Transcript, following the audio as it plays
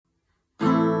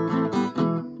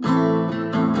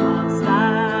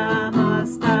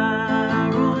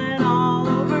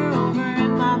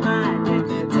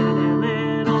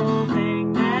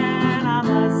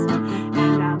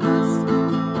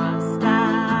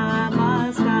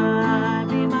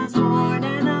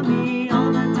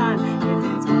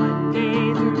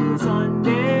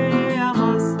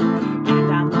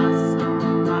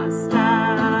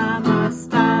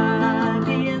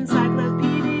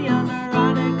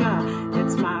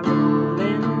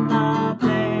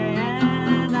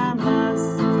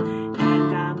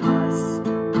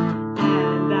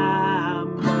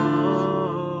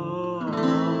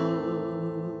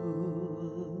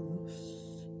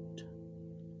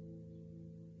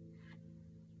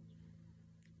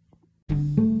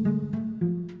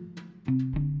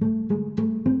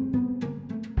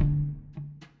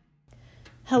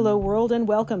Hello world and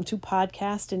welcome to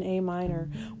Podcast in A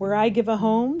Minor, where I give a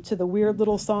home to the weird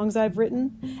little songs I've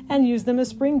written and use them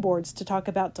as springboards to talk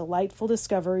about delightful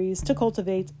discoveries to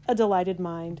cultivate a delighted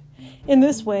mind. In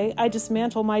this way, I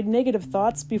dismantle my negative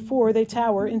thoughts before they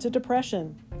tower into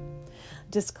depression.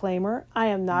 Disclaimer, I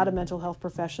am not a mental health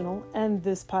professional, and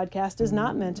this podcast is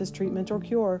not meant as treatment or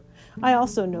cure. I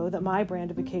also know that my brand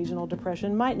of occasional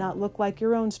depression might not look like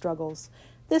your own struggles.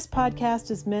 This podcast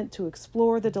is meant to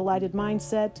explore the delighted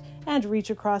mindset and reach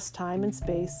across time and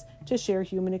space to share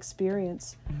human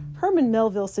experience. Herman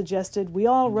Melville suggested we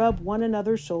all rub one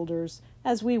another's shoulders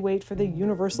as we wait for the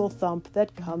universal thump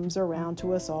that comes around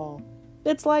to us all.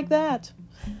 It's like that.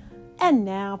 And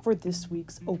now for this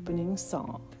week's opening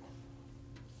song.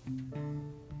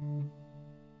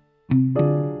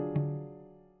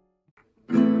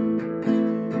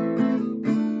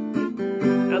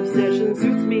 Obsession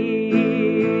suits me.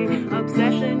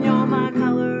 Obsession, you're my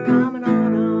color. I'm an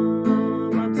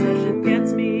autumn. Obsession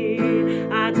gets me.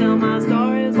 I tell my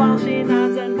stories while she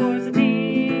nods and pours the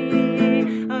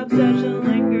tea. Obsession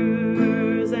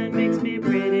lingers and makes me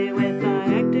pretty with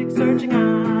didactic searching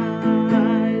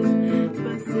eyes,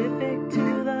 specific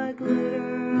to the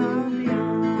glitter of the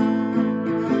eyes.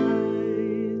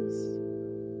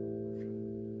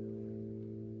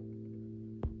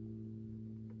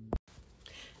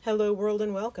 Hello world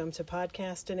and welcome to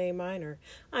Podcast in A Minor.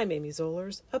 I'm Amy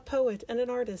Zollers, a poet and an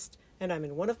artist, and I'm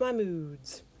in one of my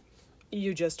moods.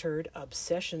 You just heard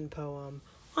Obsession Poem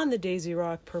on the Daisy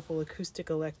Rock Purple Acoustic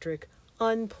Electric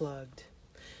Unplugged.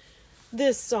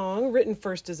 This song, written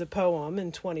first as a poem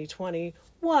in 2020,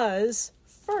 was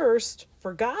first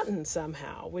forgotten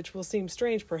somehow, which will seem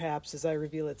strange perhaps as I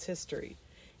reveal its history.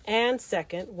 And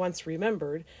second, once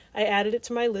remembered, I added it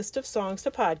to my list of songs to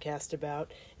podcast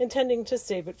about, intending to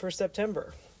save it for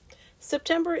September.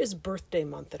 September is birthday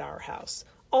month at our house.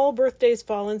 All birthdays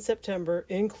fall in September,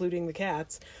 including the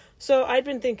cat's, so I'd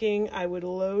been thinking I would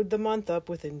load the month up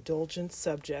with indulgent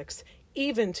subjects,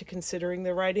 even to considering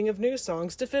the writing of new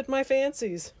songs to fit my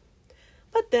fancies.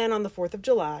 But then on the 4th of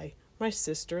July, my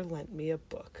sister lent me a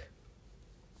book.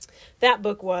 That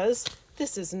book was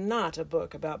This Is Not a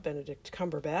Book About Benedict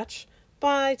Cumberbatch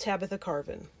by Tabitha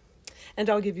Carvin. And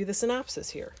I'll give you the synopsis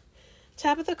here.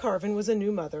 Tabitha Carvin was a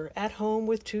new mother at home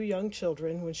with 2 young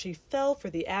children when she fell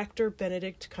for the actor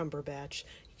Benedict Cumberbatch.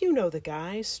 You know the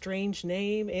guy, strange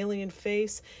name, alien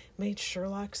face, made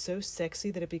Sherlock so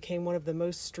sexy that it became one of the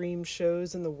most streamed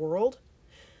shows in the world.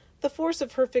 The force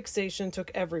of her fixation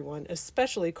took everyone,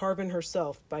 especially Carvin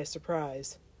herself, by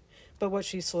surprise. But what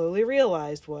she slowly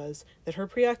realized was that her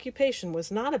preoccupation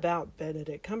was not about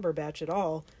Benedict Cumberbatch at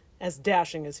all, as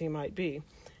dashing as he might be.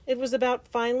 It was about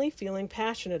finally feeling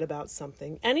passionate about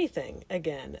something, anything,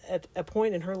 again, at a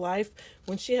point in her life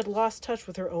when she had lost touch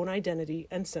with her own identity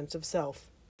and sense of self.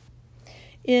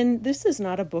 In This Is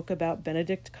Not a Book About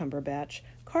Benedict Cumberbatch,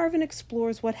 Carvin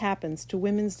explores what happens to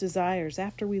women's desires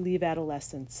after we leave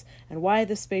adolescence, and why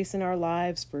the space in our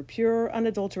lives for pure,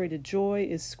 unadulterated joy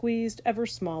is squeezed ever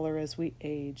smaller as we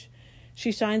age.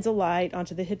 She shines a light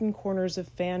onto the hidden corners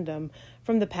of fandom,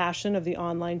 from the passion of the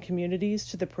online communities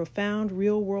to the profound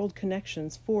real-world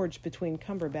connections forged between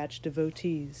Cumberbatch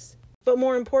devotees. But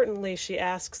more importantly, she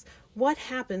asks, what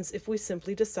happens if we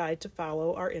simply decide to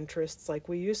follow our interests like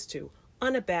we used to,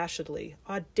 unabashedly,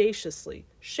 audaciously,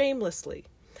 shamelessly?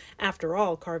 After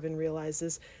all, Carvin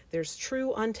realizes, there's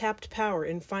true untapped power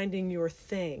in finding your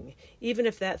thing, even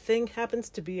if that thing happens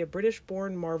to be a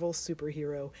British-born Marvel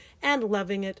superhero, and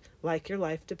loving it like your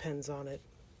life depends on it.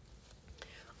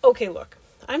 Okay, look,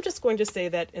 I'm just going to say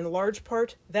that, in large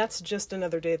part, that's just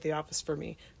another day at the office for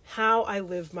me. How I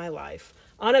live my life,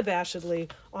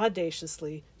 unabashedly,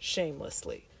 audaciously,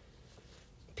 shamelessly.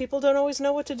 People don't always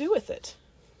know what to do with it.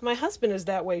 My husband is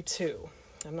that way too.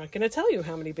 I'm not going to tell you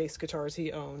how many bass guitars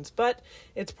he owns, but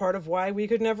it's part of why we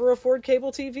could never afford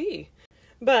cable TV.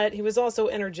 But he was also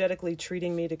energetically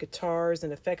treating me to guitars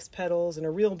and effects pedals and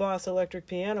a real Boss electric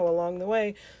piano along the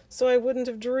way, so I wouldn't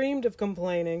have dreamed of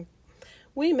complaining.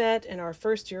 We met in our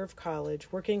first year of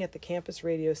college, working at the campus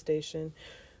radio station.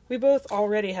 We both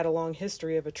already had a long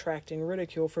history of attracting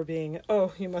ridicule for being,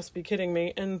 oh, you must be kidding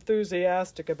me,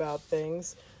 enthusiastic about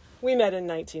things. We met in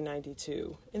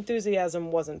 1992.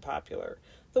 Enthusiasm wasn't popular.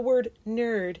 The word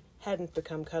nerd hadn't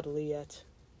become cuddly yet.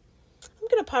 I'm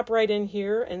going to pop right in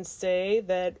here and say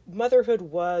that motherhood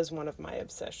was one of my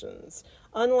obsessions.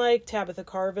 Unlike Tabitha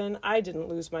Carvin, I didn't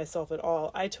lose myself at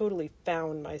all. I totally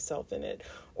found myself in it.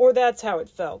 Or that's how it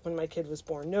felt when my kid was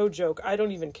born. No joke. I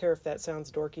don't even care if that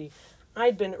sounds dorky.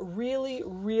 I'd been really,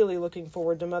 really looking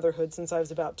forward to motherhood since I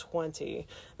was about 20.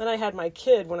 Then I had my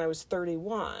kid when I was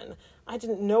 31. I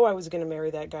didn't know I was going to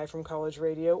marry that guy from college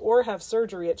radio or have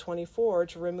surgery at 24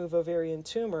 to remove ovarian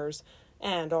tumors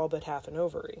and all but half an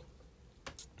ovary.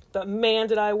 But man,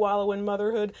 did I wallow in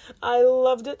motherhood. I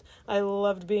loved it. I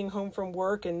loved being home from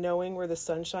work and knowing where the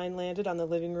sunshine landed on the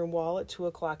living room wall at 2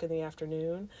 o'clock in the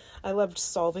afternoon. I loved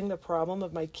solving the problem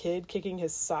of my kid kicking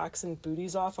his socks and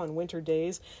booties off on winter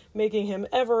days, making him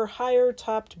ever higher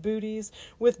topped booties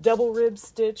with double rib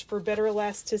stitch for better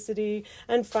elasticity,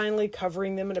 and finally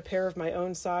covering them in a pair of my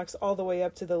own socks all the way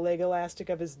up to the leg elastic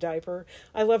of his diaper.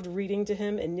 I loved reading to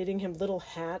him and knitting him little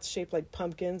hats shaped like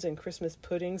pumpkins and Christmas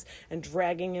puddings and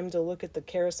dragging him to look at the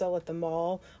carousel at the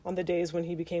mall on the days when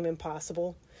he became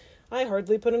impossible. I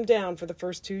hardly put him down for the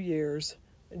first 2 years.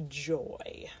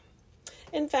 Joy.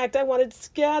 In fact, I wanted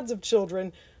scads of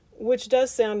children, which does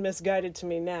sound misguided to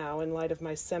me now in light of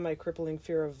my semi-crippling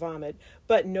fear of vomit,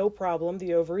 but no problem,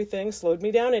 the ovary thing slowed me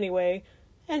down anyway.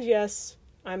 And yes,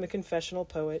 I'm a confessional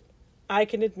poet. I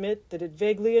can admit that it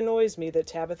vaguely annoys me that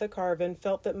Tabitha Carvin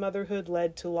felt that motherhood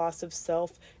led to loss of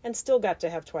self and still got to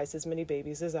have twice as many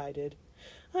babies as I did.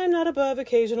 I'm not above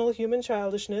occasional human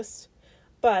childishness.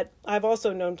 But I've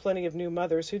also known plenty of new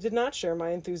mothers who did not share my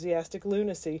enthusiastic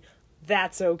lunacy.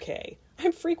 That's okay.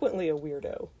 I'm frequently a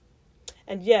weirdo.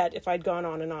 And yet, if I'd gone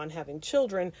on and on having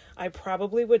children, I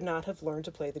probably would not have learned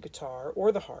to play the guitar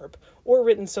or the harp or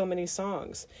written so many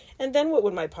songs. And then what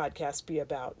would my podcast be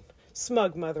about?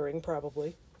 Smug mothering,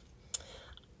 probably.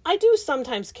 I do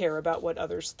sometimes care about what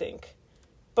others think.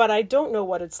 But I don't know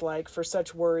what it's like for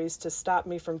such worries to stop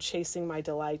me from chasing my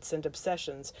delights and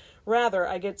obsessions. Rather,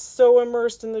 I get so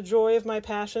immersed in the joy of my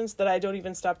passions that I don't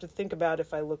even stop to think about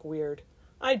if I look weird.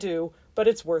 I do, but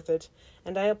it's worth it.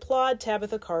 And I applaud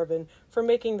Tabitha Carvin for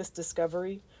making this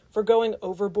discovery, for going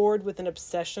overboard with an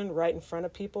obsession right in front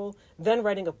of people, then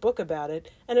writing a book about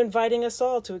it, and inviting us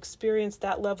all to experience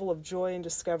that level of joy and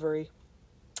discovery.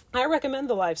 I recommend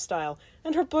the lifestyle,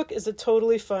 and her book is a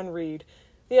totally fun read.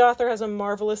 The author has a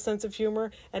marvelous sense of humor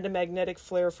and a magnetic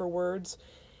flair for words.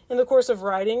 In the course of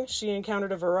writing, she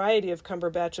encountered a variety of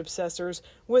Cumberbatch obsessors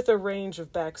with a range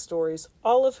of backstories,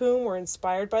 all of whom were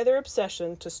inspired by their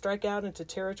obsession to strike out into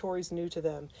territories new to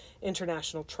them: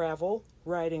 international travel,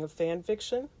 writing of fan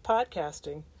fiction,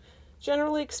 podcasting,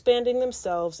 generally expanding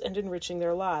themselves and enriching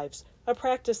their lives, a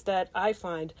practice that, I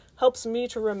find, helps me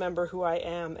to remember who I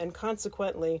am and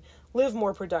consequently live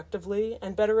more productively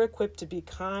and better equipped to be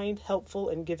kind, helpful,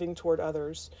 and giving toward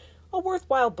others. A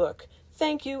worthwhile book.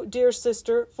 Thank you, dear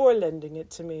sister, for lending it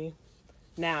to me.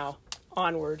 Now,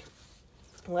 onward.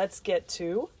 Let's get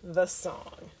to the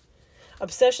song.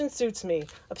 Obsession suits me.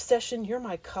 Obsession, you're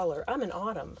my color. I'm an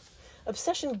autumn.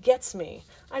 Obsession gets me.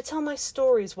 I tell my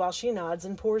stories while she nods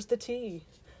and pours the tea.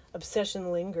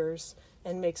 Obsession lingers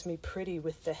and makes me pretty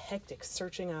with the hectic,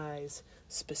 searching eyes,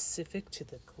 specific to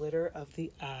the glitter of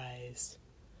the eyes.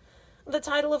 The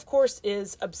title, of course,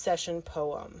 is Obsession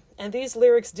Poem, and these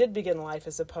lyrics did begin life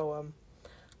as a poem.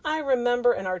 I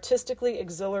remember an artistically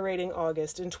exhilarating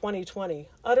August in 2020,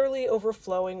 utterly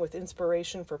overflowing with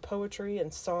inspiration for poetry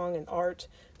and song and art,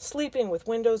 sleeping with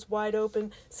windows wide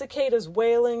open, cicadas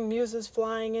wailing, muses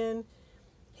flying in.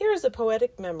 Here is a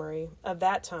poetic memory of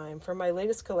that time from my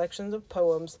latest collection of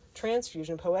poems,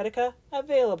 Transfusion Poetica,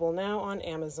 available now on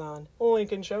Amazon.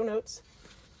 Link in show notes.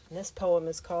 And this poem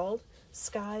is called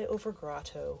Sky Over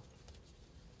Grotto.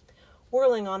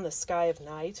 Whirling on the sky of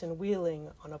night and wheeling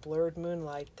on a blurred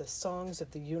moonlight the songs of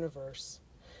the universe.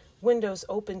 Windows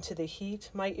open to the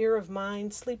heat, my ear of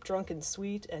mind sleep drunk and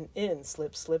sweet, and in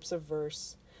slip slips of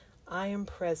verse. I am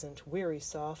present, weary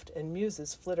soft, and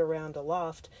muses flit around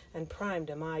aloft, and primed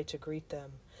am I to greet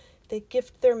them. They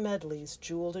gift their medleys,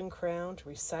 jeweled and crowned,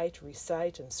 recite,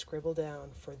 and scribble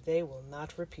down, for they will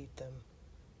not repeat them.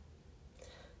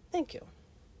 Thank you.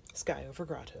 Sky Over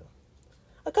Grotto.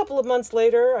 A couple of months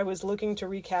later, I was looking to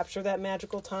recapture that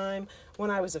magical time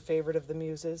when I was a favorite of the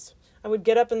muses. I would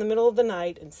get up in the middle of the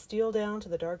night and steal down to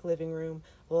the dark living room,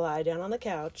 lie down on the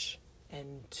couch,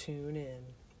 and tune in.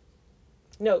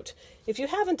 Note, if you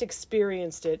haven't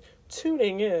experienced it,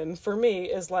 tuning in, for me,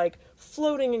 is like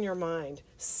floating in your mind,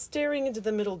 staring into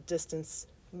the middle distance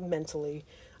mentally,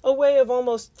 a way of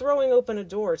almost throwing open a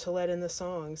door to let in the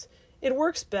songs. It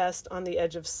works best on the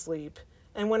edge of sleep,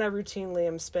 and when I routinely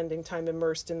am spending time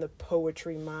immersed in the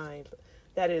poetry mind,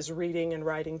 that is, reading and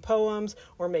writing poems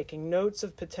or making notes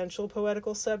of potential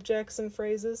poetical subjects and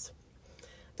phrases.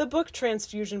 The book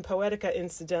Transfusion Poetica,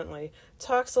 incidentally,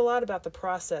 talks a lot about the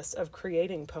process of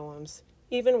creating poems,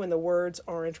 even when the words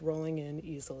aren't rolling in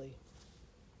easily.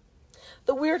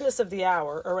 The weirdness of the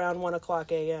hour, around 1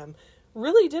 o'clock a.m.,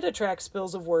 really did attract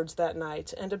spills of words that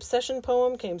night, and Obsession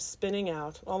Poem came spinning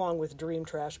out, along with Dream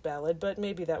Trash Ballad, but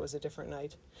maybe that was a different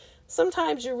night.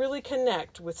 Sometimes you really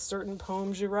connect with certain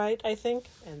poems you write, I think,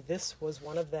 and this was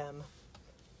one of them.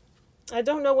 I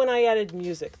don't know when I added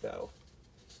music, though.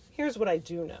 Here's what I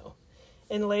do know.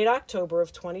 In late October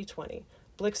of 2020,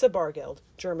 Blixa Bargeld,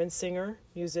 German singer,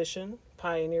 musician,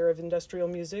 pioneer of industrial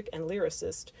music, and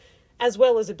lyricist, as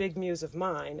well as a big muse of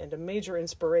mine and a major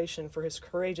inspiration for his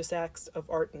courageous acts of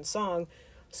art and song,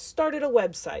 started a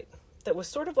website that was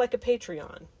sort of like a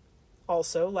Patreon.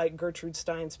 Also, like Gertrude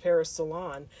Stein's Paris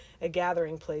Salon, a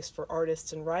gathering place for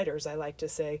artists and writers, I like to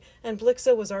say, and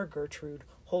Blixa was our Gertrude,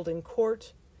 holding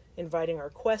court, inviting our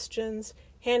questions,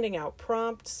 handing out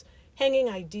prompts, hanging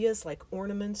ideas like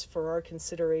ornaments for our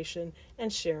consideration,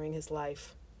 and sharing his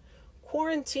life.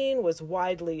 Quarantine was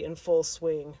widely in full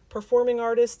swing. Performing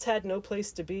artists had no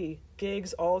place to be,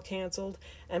 gigs all canceled,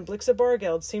 and Blixa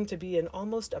Bargeld seemed to be in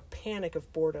almost a panic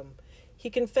of boredom. He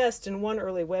confessed in one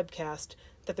early webcast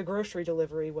that the grocery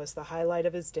delivery was the highlight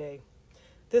of his day.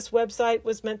 This website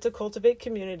was meant to cultivate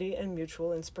community and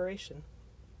mutual inspiration.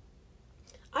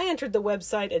 I entered the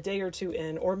website a day or two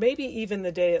in, or maybe even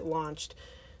the day it launched,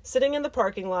 sitting in the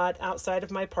parking lot outside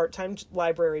of my part-time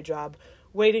library job,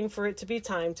 waiting for it to be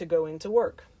time to go into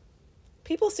work.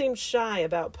 People seemed shy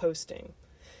about posting.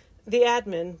 The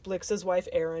admin, Blixa's wife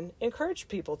Erin, encouraged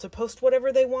people to post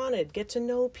whatever they wanted, get to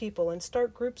know people, and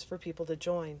start groups for people to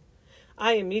join.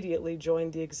 I immediately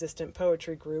joined the existent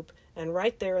poetry group, and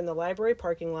right there in the library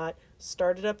parking lot,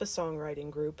 started up a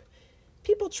songwriting group.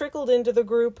 People trickled into the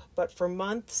group, but for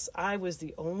months, I was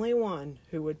the only one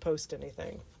who would post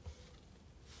anything.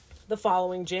 The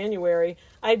following January,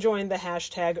 I joined the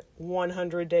hashtag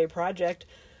 100-Day Project,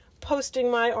 posting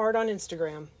my art on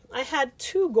Instagram. I had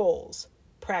two goals: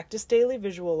 practice daily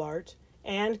visual art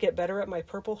and get better at my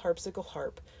purple harpsichord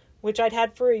harp, which I'd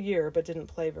had for a year but didn't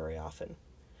play very often.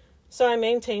 So I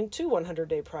maintained two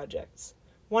 100-day projects: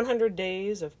 100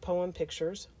 days of poem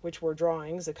pictures, which were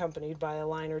drawings accompanied by a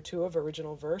line or two of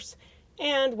original verse,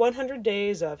 and 100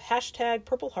 days of hashtag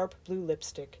purple harp blue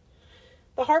lipstick.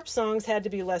 The harp songs had to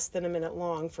be less than a minute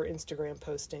long for Instagram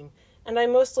posting, and I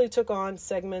mostly took on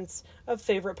segments of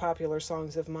favorite popular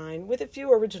songs of mine with a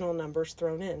few original numbers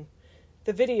thrown in.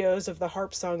 The videos of the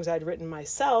harp songs I'd written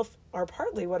myself are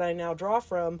partly what I now draw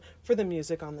from for the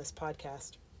music on this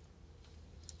podcast.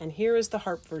 And here is the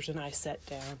harp version I set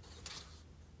down.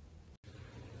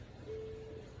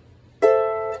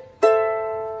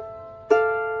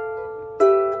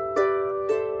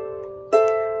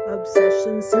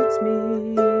 Obsession suits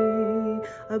me.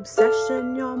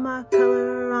 Obsession, you're my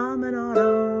color, I'm an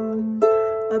autumn.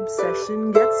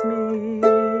 Obsession gets me.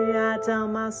 I tell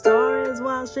my stories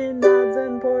while she nods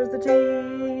and pours the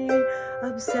tea.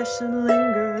 Obsession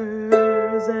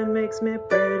lingers and makes me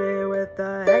pretty with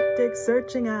the hectic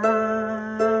searching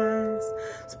eyes,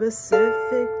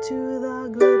 specific to the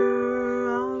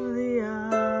glitter of the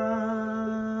eyes.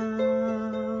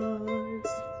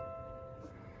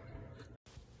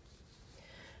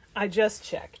 I just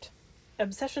checked.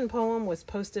 Obsession Poem was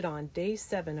posted on day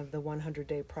 7 of the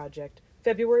 100-Day Project,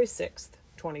 February 6th,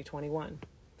 2021.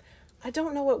 I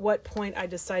don't know at what point I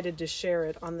decided to share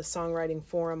it on the songwriting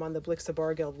forum on the Blixa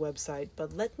Bargeld website,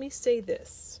 but let me say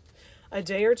this. A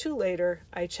day or two later,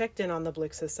 I checked in on the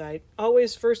Blixa site,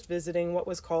 always first visiting what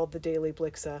was called the Daily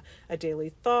Blixa, a daily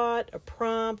thought, a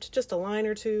prompt, just a line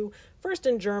or two, first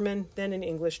in German, then in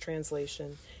English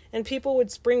translation, and people would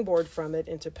springboard from it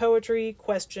into poetry,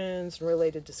 questions, and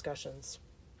related discussions.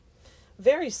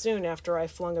 Very soon after I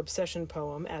flung Obsession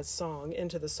Poem as song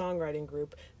into the songwriting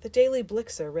group, the Daily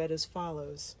Blixa read as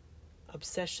follows: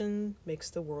 Obsession makes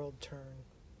the world turn.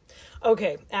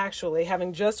 Okay, actually,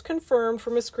 having just confirmed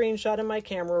from a screenshot in my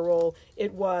camera roll,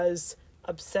 it was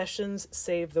Obsessions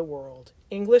Save the World.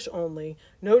 English only,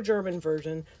 no German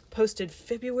version, posted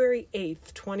February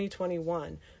 8th,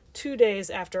 2021, 2 days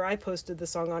after I posted the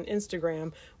song on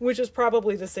Instagram, which is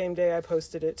probably the same day I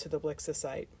posted it to the Blixa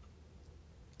site.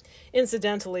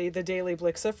 Incidentally, the Daily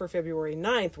Blixa for February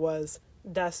 9th was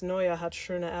Das Neue hat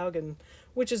schöne Augen,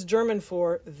 which is German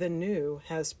for The New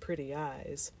has pretty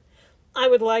eyes. I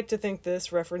would like to think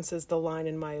this references the line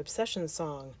in my Obsession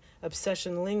song,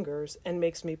 Obsession lingers and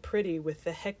makes me pretty with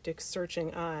the hectic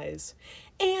searching eyes,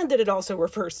 and that it also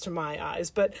refers to my eyes,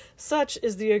 but such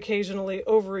is the occasionally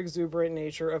over-exuberant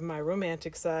nature of my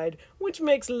romantic side, which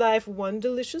makes life one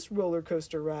delicious roller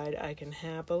coaster ride, I can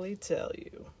happily tell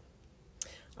you.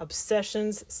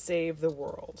 Obsessions save the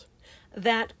world.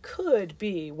 That could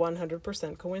be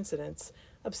 100% coincidence,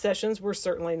 Obsessions were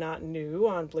certainly not new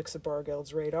on Blixa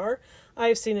Bargeld's radar.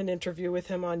 I've seen an interview with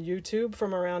him on YouTube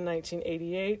from around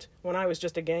 1988, when I was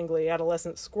just a gangly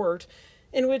adolescent squirt,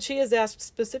 in which he is asked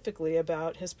specifically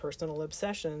about his personal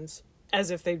obsessions,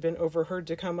 as if they'd been overheard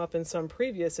to come up in some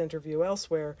previous interview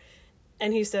elsewhere.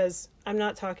 And he says, "I'm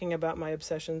not talking about my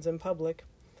obsessions in public."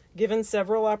 Given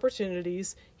several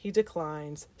opportunities, he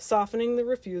declines, softening the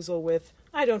refusal with,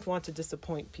 "I don't want to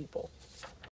disappoint people."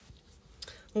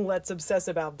 Let's obsess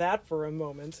about that for a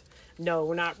moment.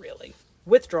 No, not really.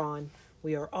 Withdrawn.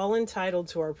 We are all entitled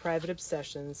to our private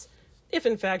obsessions, if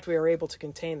in fact we are able to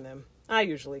contain them. I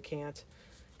usually can't.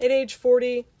 At age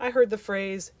 40, I heard the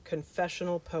phrase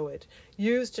confessional poet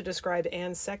used to describe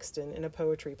Anne Sexton in a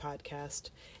poetry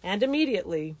podcast. And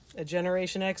immediately, a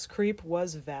Generation X creep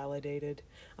was validated.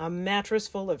 A mattress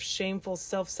full of shameful,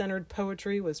 self-centered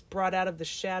poetry was brought out of the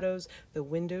shadows, the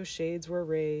window shades were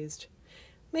raised.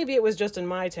 Maybe it was just in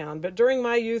my town, but during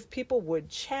my youth, people would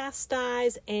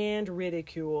chastise and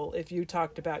ridicule if you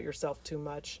talked about yourself too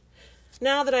much.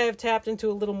 Now that I have tapped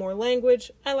into a little more language,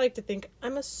 I like to think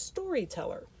I'm a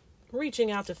storyteller,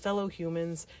 reaching out to fellow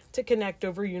humans to connect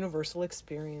over universal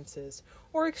experiences,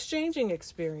 or exchanging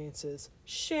experiences,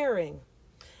 sharing,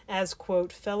 as,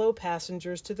 quote, fellow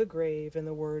passengers to the grave, in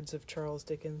the words of Charles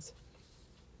Dickens.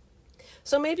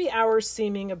 So maybe our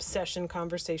seeming obsession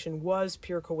conversation was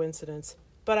pure coincidence,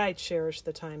 but I cherish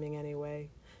the timing anyway.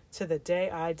 To the day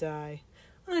I die.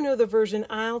 I know the version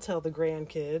I'll tell the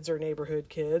grandkids or neighborhood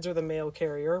kids or the mail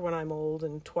carrier when I'm old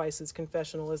and twice as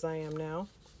confessional as I am now.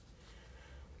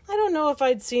 I don't know if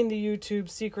I'd seen the YouTube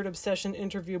Secret Obsession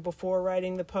interview before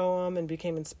writing the poem and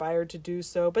became inspired to do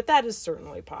so, but that is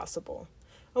certainly possible.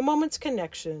 A moment's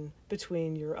connection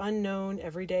between your unknown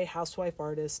everyday housewife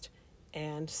artist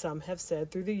and, some have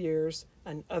said through the years,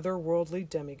 an otherworldly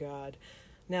demigod.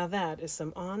 Now that is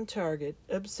some on-target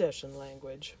obsession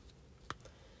language.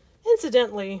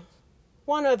 Incidentally,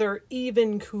 one other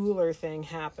even cooler thing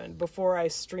happened before I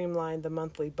streamlined the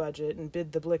monthly budget and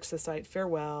bid the Blixa site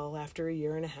farewell after a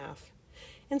year and a half.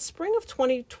 In spring of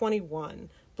 2021,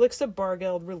 Blixa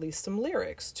Bargeld released some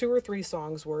lyrics, 2 or 3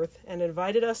 songs worth, and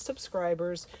invited us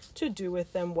subscribers to do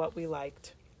with them what we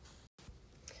liked.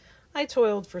 I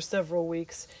toiled for several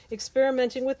weeks,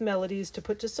 experimenting with melodies to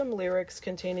put to some lyrics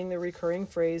containing the recurring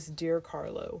phrase, "Dear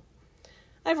Carlo."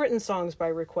 I've written songs by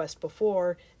request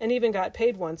before, and even got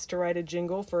paid once to write a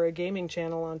jingle for a gaming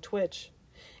channel on Twitch.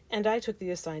 And I took the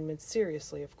assignment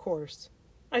seriously, of course.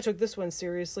 I took this one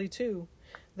seriously, too.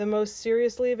 The most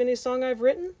seriously of any song I've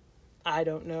written? I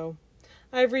don't know.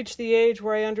 I've reached the age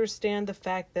where I understand the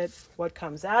fact that what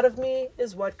comes out of me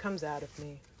is what comes out of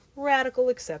me. Radical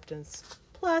acceptance.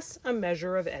 Plus a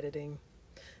measure of editing.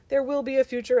 There will be a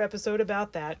future episode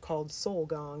about that called Soul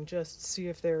Gong, just see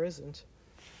if there isn't.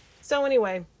 So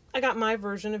anyway, I got my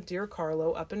version of Dear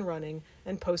Carlo up and running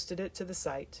and posted it to the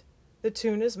site. The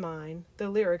tune is mine, the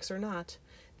lyrics are not.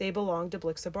 They belong to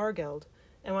Blixa Bargeld,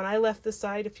 and when I left the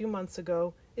site a few months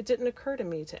ago, it didn't occur to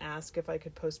me to ask if I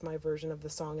could post my version of the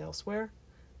song elsewhere.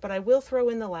 But I will throw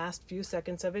in the last few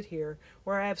seconds of it here,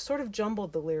 where I have sort of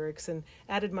jumbled the lyrics and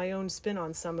added my own spin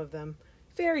on some of them.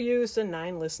 Fair use and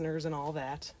 9 listeners and all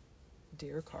that.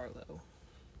 Dear Carlo.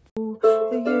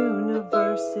 The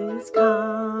universe is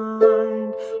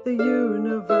kind. The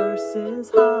universe is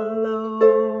hollow.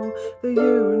 The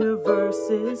universe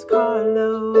is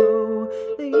Carlo.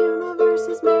 The universe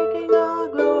is making a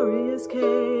glorious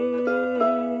cake.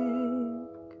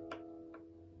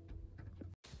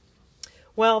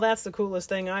 Well, that's the coolest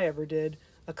thing I ever did.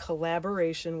 A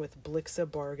collaboration with Blixa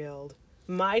Bargeld.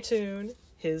 My tune,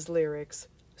 his lyrics.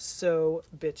 So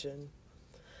bitchin'.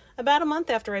 About a month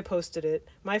after I posted it,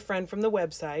 my friend from the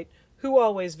website, who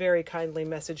always very kindly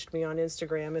messaged me on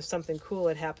Instagram if something cool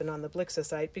had happened on the Blixa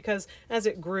site, because as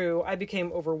it grew, I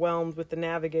became overwhelmed with the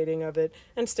navigating of it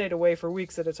and stayed away for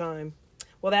weeks at a time.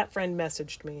 Well, that friend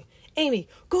messaged me, "Amy,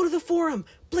 go to the forum.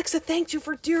 Blixa thanked you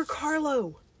for Dear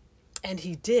Carlo." And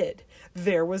he did.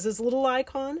 There was his little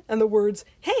icon and the words,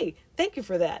 "Hey, thank you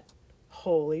for that."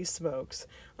 Holy smokes.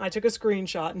 I took a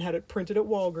screenshot and had it printed at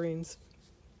Walgreens.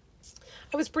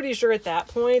 I was pretty sure at that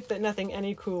point that nothing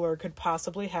any cooler could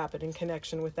possibly happen in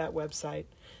connection with that website.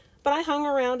 But I hung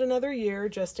around another year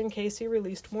just in case he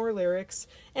released more lyrics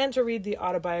and to read the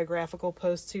autobiographical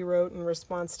posts he wrote in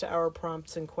response to our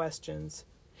prompts and questions.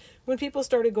 When people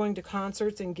started going to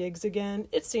concerts and gigs again,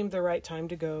 it seemed the right time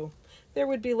to go. There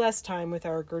would be less time with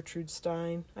our Gertrude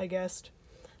Stein, I guessed.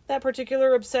 That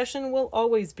particular obsession will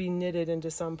always be knitted into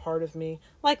some part of me,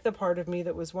 like the part of me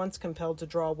that was once compelled to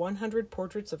draw 100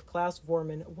 portraits of Klaus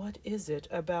Vormann. What is it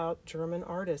about German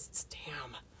artists?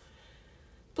 Damn.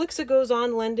 Blixa goes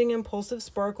on lending impulsive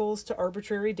sparkles to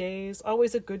arbitrary days,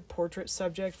 always a good portrait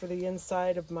subject for the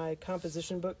inside of my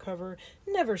composition book cover,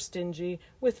 never stingy,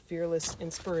 with fearless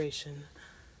inspiration.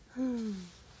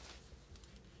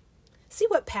 See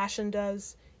what passion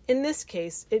does? In this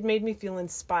case, it made me feel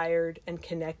inspired and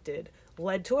connected,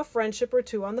 led to a friendship or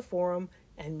two on the forum,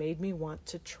 and made me want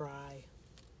to try.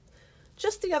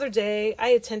 Just the other day, I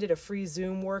attended a free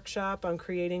Zoom workshop on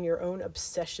creating your own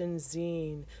obsession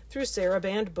zine through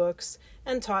Saraband Books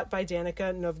and taught by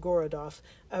Danica Novgorodov,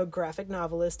 a graphic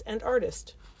novelist and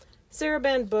artist.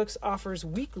 Saraband Books offers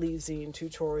weekly zine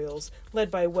tutorials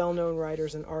led by well-known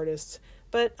writers and artists,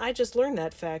 but I just learned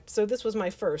that fact, so this was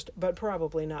my first, but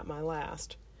probably not my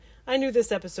last. I knew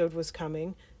this episode was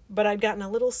coming, but I'd gotten a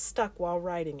little stuck while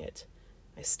writing it.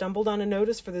 I stumbled on a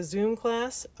notice for the Zoom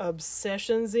class,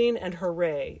 Obsession Zine, and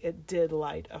hooray, it did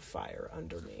light a fire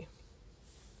under me.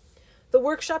 The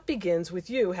workshop begins with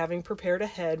you having prepared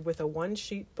ahead with a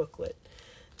one-sheet booklet.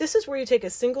 This is where you take a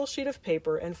single sheet of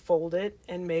paper and fold it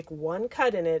and make one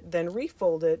cut in it, then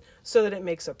refold it so that it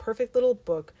makes a perfect little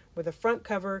book with a front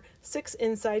cover, 6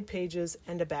 inside pages,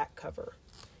 and a back cover.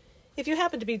 If you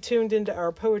happen to be tuned into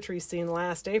our poetry scene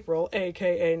last April,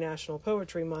 aka National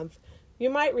Poetry Month, you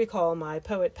might recall my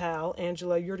poet pal,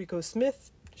 Angela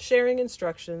Yuriko-Smith, sharing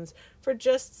instructions for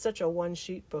just such a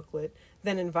one-sheet booklet,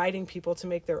 then inviting people to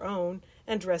make their own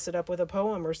and dress it up with a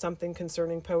poem or something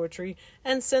concerning poetry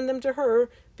and send them to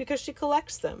her because she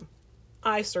collects them.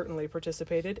 I certainly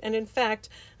participated, and in fact,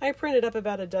 I printed up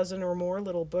about a dozen or more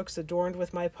little books adorned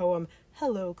with my poem,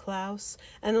 Hello, Klaus,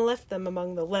 and left them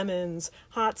among the lemons,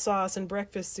 hot sauce, and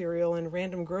breakfast cereal in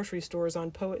random grocery stores on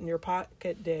Poet in Your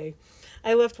Pocket Day.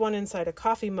 I left one inside a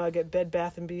coffee mug at Bed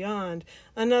Bath & Beyond,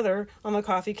 another on the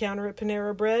coffee counter at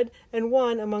Panera Bread, and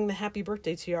one among the happy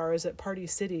birthday tiaras at Party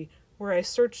City, where I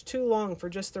searched too long for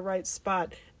just the right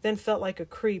spot, then felt like a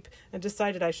creep and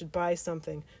decided I should buy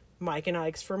something. Mike and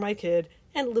Ike's for my kid,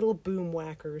 and little boom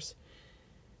whackers.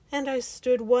 And I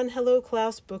stood one Hello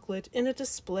Klaus booklet in a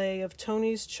display of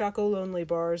Tony's Choco Lonely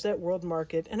bars at World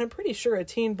Market, and I'm pretty sure a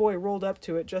teen boy rolled up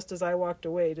to it just as I walked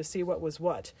away to see what was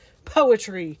what.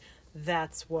 Poetry!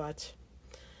 That's what.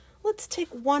 Let's take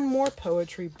one more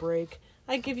poetry break.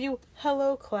 I give you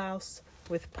Hello Klaus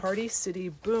with Party City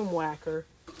boom whacker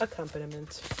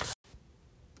accompaniment.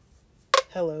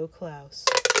 Hello Klaus.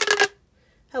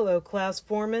 Hello, Klaus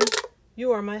Foreman.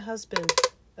 You are my husband,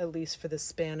 at least for the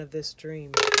span of this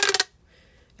dream.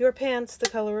 Your pants the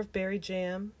color of berry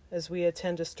jam, as we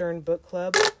attend a stern book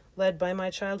club, led by my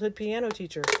childhood piano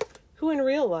teacher, who in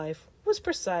real life was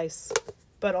precise,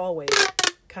 but always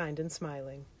kind and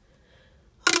smiling.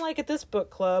 Unlike at this book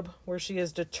club, where she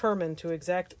is determined to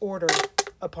exact order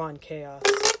upon chaos.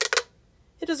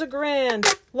 It is a grand,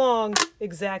 long,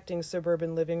 exacting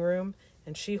suburban living room,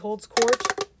 and she holds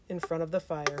court in front of the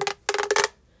fire.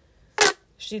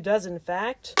 She does, in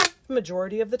fact, the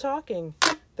majority of the talking.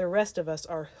 The rest of us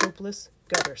are hopeless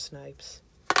gutter snipes.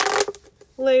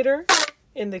 Later,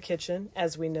 in the kitchen,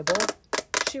 as we nibble,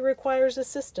 she requires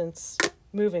assistance,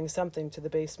 moving something to the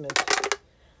basement.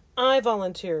 I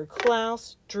volunteer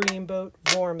Klaus Dreamboat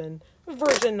Vorman,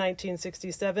 version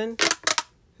 1967,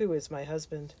 who is my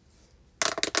husband.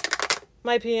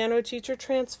 My piano teacher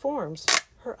transforms.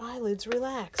 Her eyelids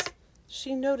relax.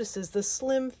 She notices the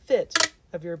slim fit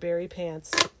of your berry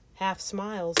pants, half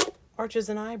smiles, arches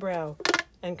an eyebrow,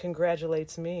 and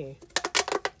congratulates me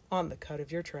on the cut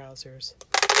of your trousers.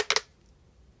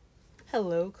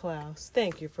 Hello, Klaus.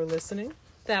 Thank you for listening.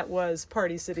 That was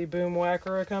Party City boom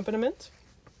whacker accompaniment.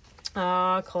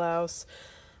 Ah, Klaus.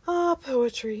 Ah,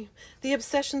 poetry. The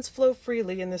obsessions flow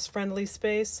freely in this friendly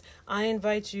space. I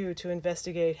invite you to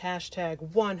investigate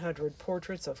hashtag 100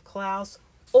 portraits of Klaus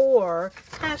or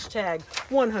hashtag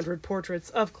 100 portraits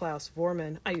of Klaus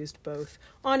Vorman. I used both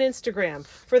on Instagram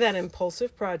for that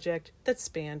impulsive project that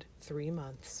spanned 3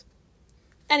 months.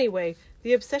 Anyway,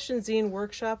 the Obsession Zine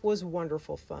workshop was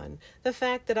wonderful fun. The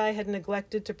fact that I had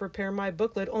neglected to prepare my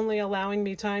booklet only allowing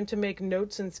me time to make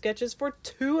notes and sketches for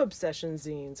 2 obsession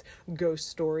zines, Ghost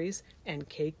Stories and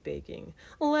Cake Baking.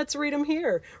 Let's read them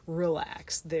here.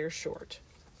 Relax, they're short.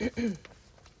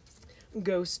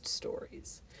 Ghost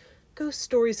Stories. Ghost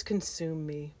stories consume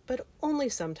me, but only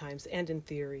sometimes and in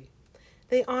theory.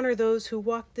 They honor those who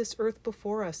walked this earth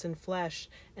before us in flesh,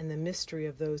 and the mystery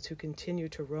of those who continue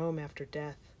to roam after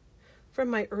death. From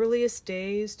my earliest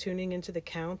days, tuning into The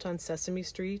Count on Sesame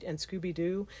Street and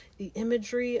Scooby-Doo, the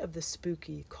imagery of the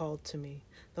spooky called to me.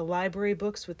 The library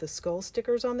books with the skull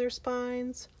stickers on their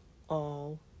spines,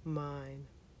 all mine.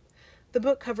 The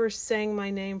book covers sang my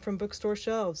name from bookstore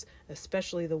shelves,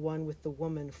 especially the one with the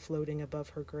woman floating above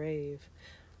her grave.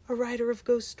 A writer of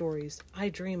ghost stories, I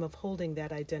dream of holding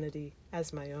that identity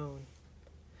as my own.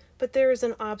 But there is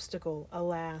an obstacle,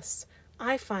 alas.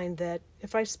 I find that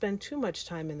if I spend too much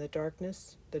time in the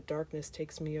darkness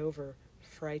takes me over,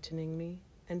 frightening me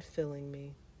and filling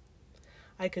me.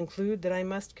 I conclude that I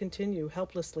must continue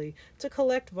helplessly to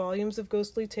collect volumes of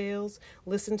ghostly tales,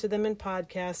 listen to them in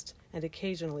podcasts, and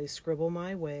occasionally scribble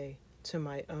my way to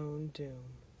my own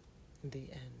doom. The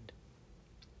end.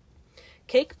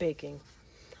 Cake baking.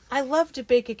 I love to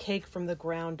bake a cake from the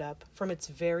ground up, from its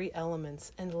very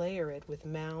elements, and layer it with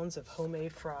mounds of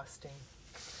homemade frosting.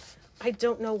 I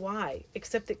don't know why,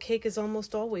 except that cake is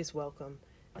almost always welcome,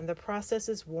 and the process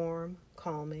is warm,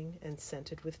 calming, and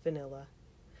scented with vanilla.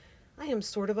 I am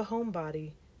sort of a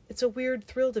homebody. It's a weird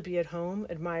thrill to be at home,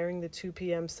 admiring the 2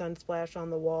 p.m. sunsplash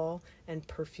on the wall, and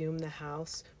perfume the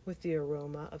house with the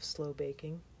aroma of slow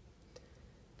baking.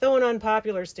 Though an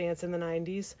unpopular stance in the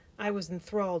 90s, I was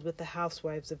enthralled with the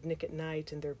housewives of Nick at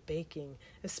Night and their baking,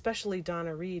 especially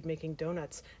Donna Reed making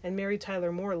donuts and Mary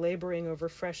Tyler Moore laboring over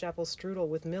fresh apple strudel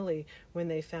with Millie when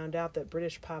they found out that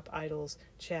British pop idols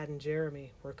Chad and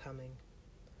Jeremy were coming.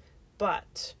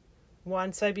 But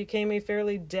once I became a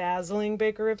fairly dazzling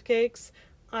baker of cakes,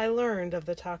 I learned of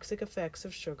the toxic effects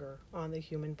of sugar on the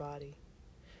human body.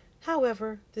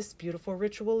 However, this beautiful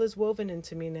ritual is woven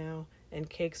into me now, and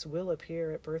cakes will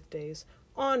appear at birthdays,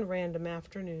 on random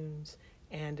afternoons,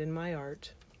 and in my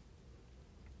art.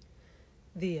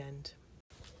 The end.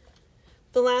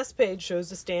 The last page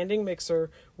shows a standing mixer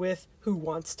with "Who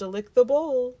wants to lick the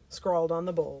bowl?" scrawled on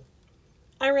the bowl.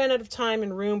 I ran out of time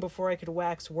and room before I could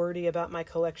wax wordy about my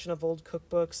collection of old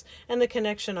cookbooks and the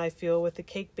connection I feel with the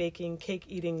cake-baking,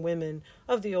 cake-eating women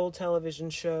of the old television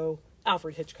show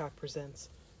Alfred Hitchcock Presents.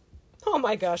 Oh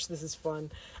my gosh, this is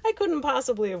fun. I couldn't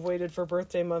possibly have waited for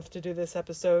birthday month to do this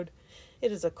episode.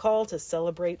 It is a call to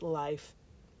celebrate life.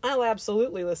 I'll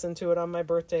absolutely listen to it on my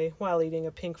birthday while eating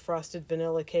a pink frosted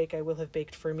vanilla cake I will have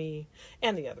baked for me,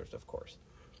 and the others, of course.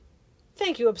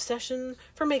 Thank you, Obsession,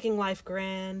 for making life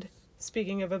grand.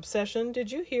 Speaking of obsession,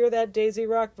 did you hear that Daisy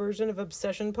Rock version of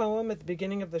Obsession poem at the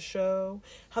beginning of the show?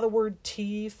 How the word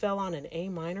T fell on an A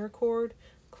minor chord?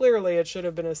 Clearly it should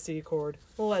have been a C chord.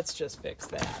 Let's just fix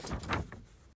that.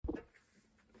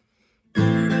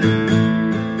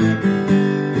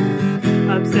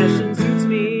 Obsession suits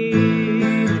me.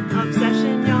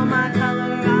 Obsession, you're my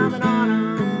color, I'm an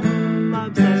autumn.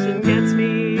 Obsession gets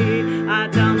me. I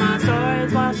tell my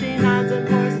stories while she nods and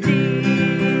pours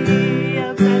tea.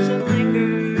 Obsession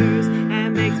lingers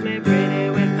and makes me pretty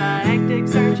with the hectic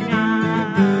searching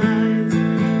eyes,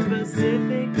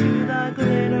 specific to the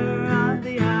glitter of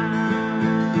the eyes.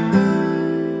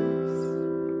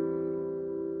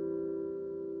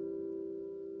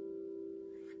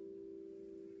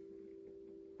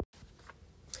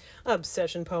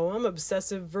 Obsession poem,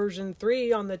 Obsessive version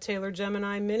 3 on the Taylor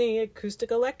Gemini Mini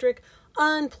Acoustic Electric,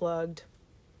 Unplugged.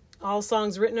 All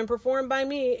songs written and performed by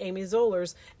me, Amy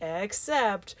Zollers,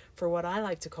 except for what I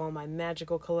like to call my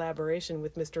magical collaboration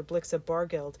with Mr. Blixa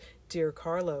Bargeld, Dear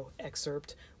Carlo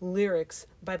excerpt, lyrics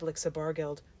by Blixa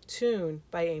Bargeld, tune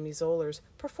by Amy Zollers,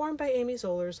 performed by Amy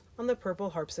Zollers on the Purple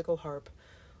Harpsichord harp.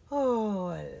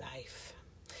 Oh, life.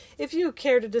 If you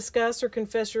care to discuss or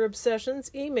confess your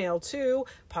obsessions, email to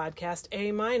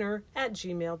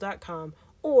podcastaminor@gmail.com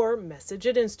or message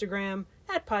at Instagram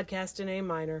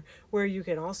 @podcastinaminor, where you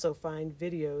can also find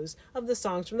videos of the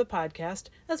songs from the podcast,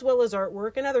 as well as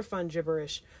artwork and other fun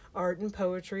gibberish. Art and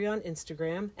poetry on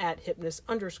Instagram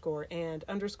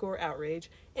 @hypnus_and_outrage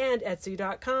and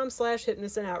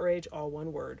etsy.com/hypnusandoutrage, all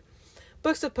one word.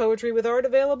 Books of poetry with art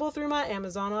available through my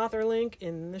Amazon author link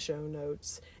in the show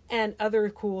notes. And other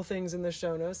cool things in the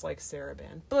show notes like Sarah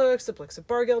Band books, the Blixa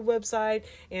Bargeld website,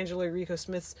 Angela Rico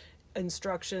Smith's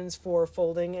instructions for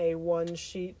folding a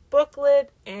one-sheet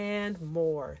booklet, and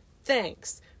more.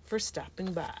 Thanks for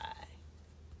stopping by.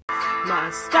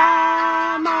 Must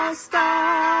I,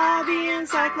 the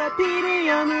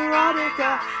Encyclopedia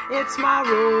Neurotica. It's my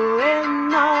role in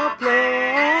the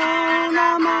plan.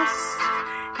 I must,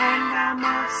 and I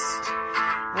must,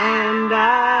 and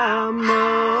I must.